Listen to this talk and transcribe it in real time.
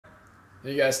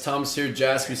Hey guys, Thomas here,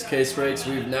 Jaspy's Case Breaks.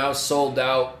 We've now sold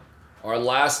out our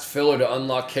last filler to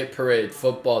unlock Hit Parade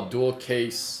Football Dual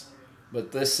Case.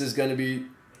 But this is going to be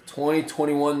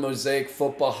 2021 Mosaic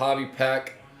Football Hobby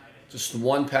Pack. Just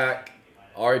one pack,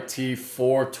 RT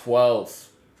 412.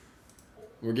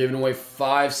 We're giving away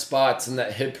 5 spots in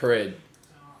that Hit Parade.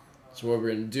 So what we're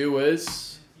going to do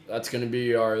is, that's going to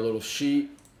be our little sheet.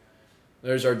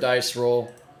 There's our dice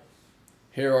roll.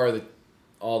 Here are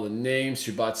all the names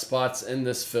who bought spots in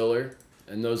this filler,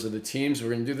 and those are the teams.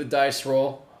 We're going to do the dice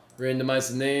roll,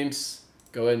 randomize the names,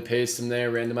 go ahead and paste them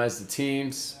there, randomize the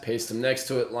teams, paste them next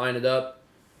to it, line it up.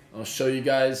 I'll show you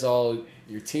guys all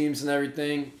your teams and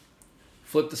everything.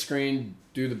 Flip the screen,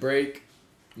 do the break,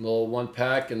 little one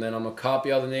pack, and then I'm going to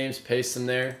copy all the names, paste them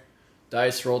there.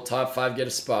 Dice roll, top 5 get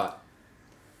a spot.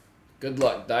 Good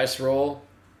luck. Dice roll,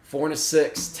 4 and a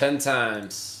 6, 10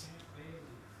 times.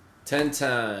 10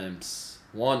 times.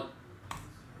 1,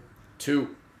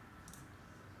 2,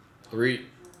 3,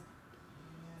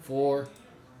 4,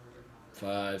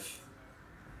 5,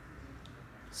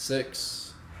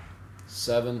 6,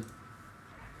 7,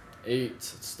 8.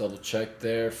 Let's double check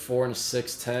there. 4 and a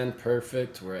 6, 10.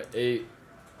 Perfect. We're at 8.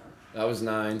 That was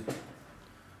 9.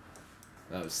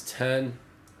 That was 10.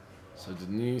 So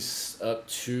Denise up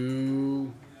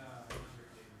to...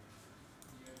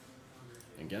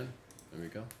 Again. There we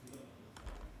go.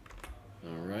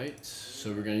 Alright,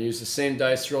 so we're going to use the same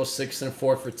dice roll, 6 and a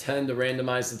 4 for 10 to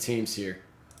randomize the teams here.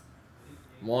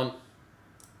 1,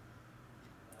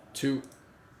 2,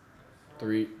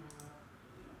 3,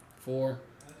 4,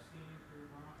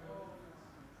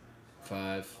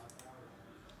 5,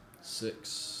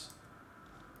 6,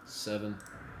 7,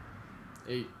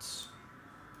 8,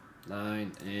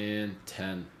 9, and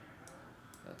 10.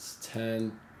 That's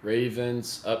 10.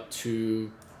 Ravens up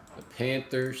to the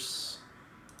Panthers.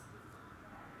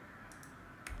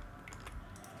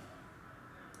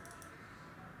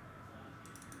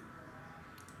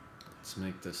 Let's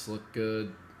make this look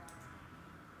good.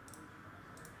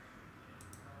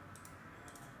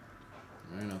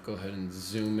 Alright, I'll go ahead and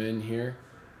zoom in here.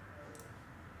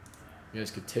 You guys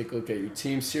could take a look at your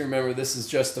teams here. Remember, this is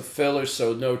just a filler,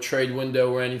 so no trade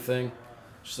window or anything.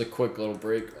 Just a quick little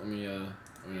break. Let me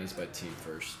organize by team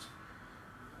first.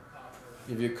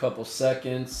 Give you a couple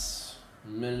seconds,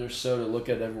 a minute or so to look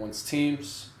at everyone's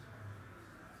teams.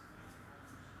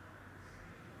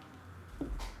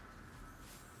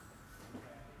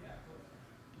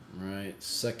 Right,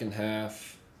 second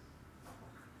half.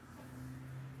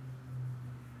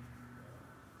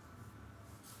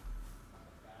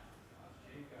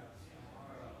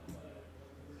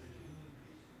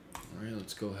 All right,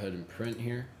 let's go ahead and print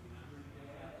here.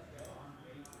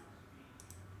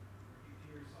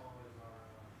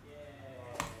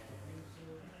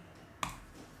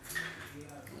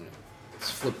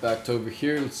 Let's flip back to over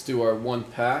here. Let's do our one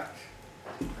pack.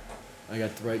 I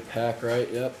got the right pack,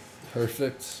 right? Yep.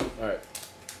 Perfect. All right.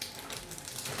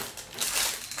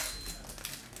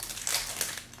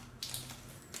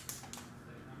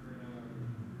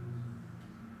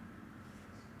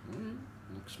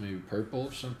 Looks maybe purple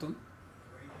or something.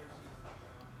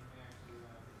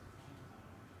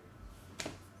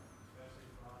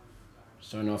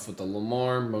 Starting off with the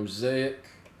Lamar Mosaic.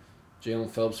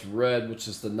 Jalen Phelps red, which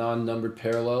is the non-numbered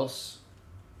parallels.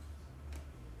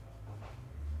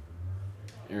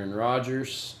 Aaron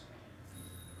Rodgers.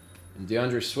 And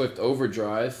DeAndre Swift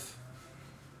Overdrive,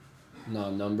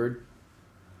 non-numbered.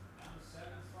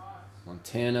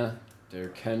 Montana,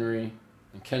 Derrick Henry,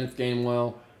 and Kenneth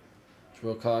Gainwell,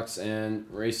 Wilcox, and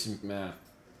Racing McMath.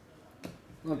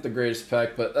 Not the greatest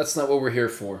pack, but that's not what we're here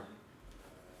for.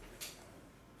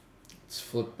 Let's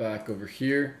flip back over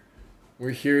here.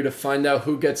 We're here to find out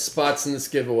who gets spots in this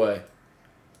giveaway.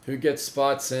 Who gets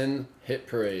spots in Hit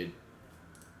Parade.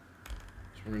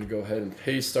 We're going to go ahead and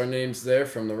paste our names there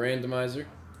from the randomizer.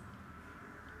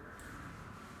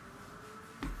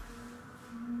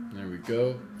 There we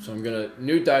go. So I'm going to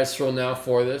new dice roll now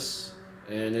for this.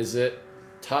 And is it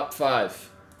top 5?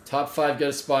 Top 5 get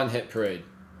a spot in Hit Parade.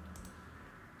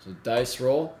 So dice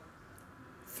roll.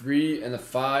 3 and a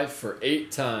 5 for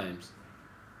 8 times.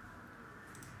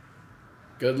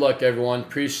 Good luck, everyone.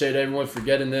 Appreciate everyone for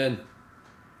getting in.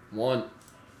 1,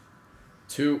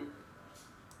 2,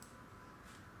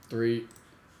 3,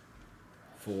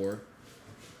 4,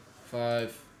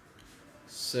 5,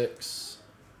 6,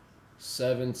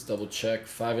 7. Let's double check.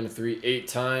 5 and a 3, 8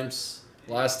 times.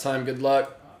 Last time, good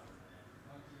luck.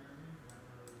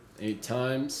 8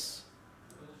 times.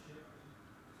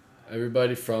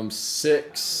 Everybody from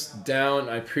 6 down.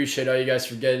 I appreciate all you guys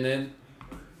for getting in.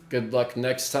 Good luck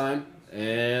next time.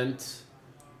 And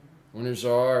winners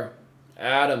are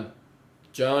Adam,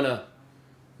 Jonah,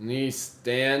 Nice,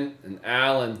 Dan, and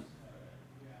Alan.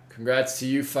 Congrats to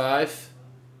you 5.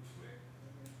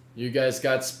 You guys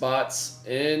got spots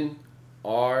in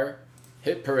our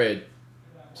hit parade.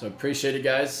 So appreciate it,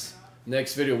 guys.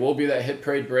 Next video will be that hit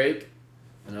parade break,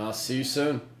 and I'll see you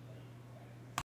soon.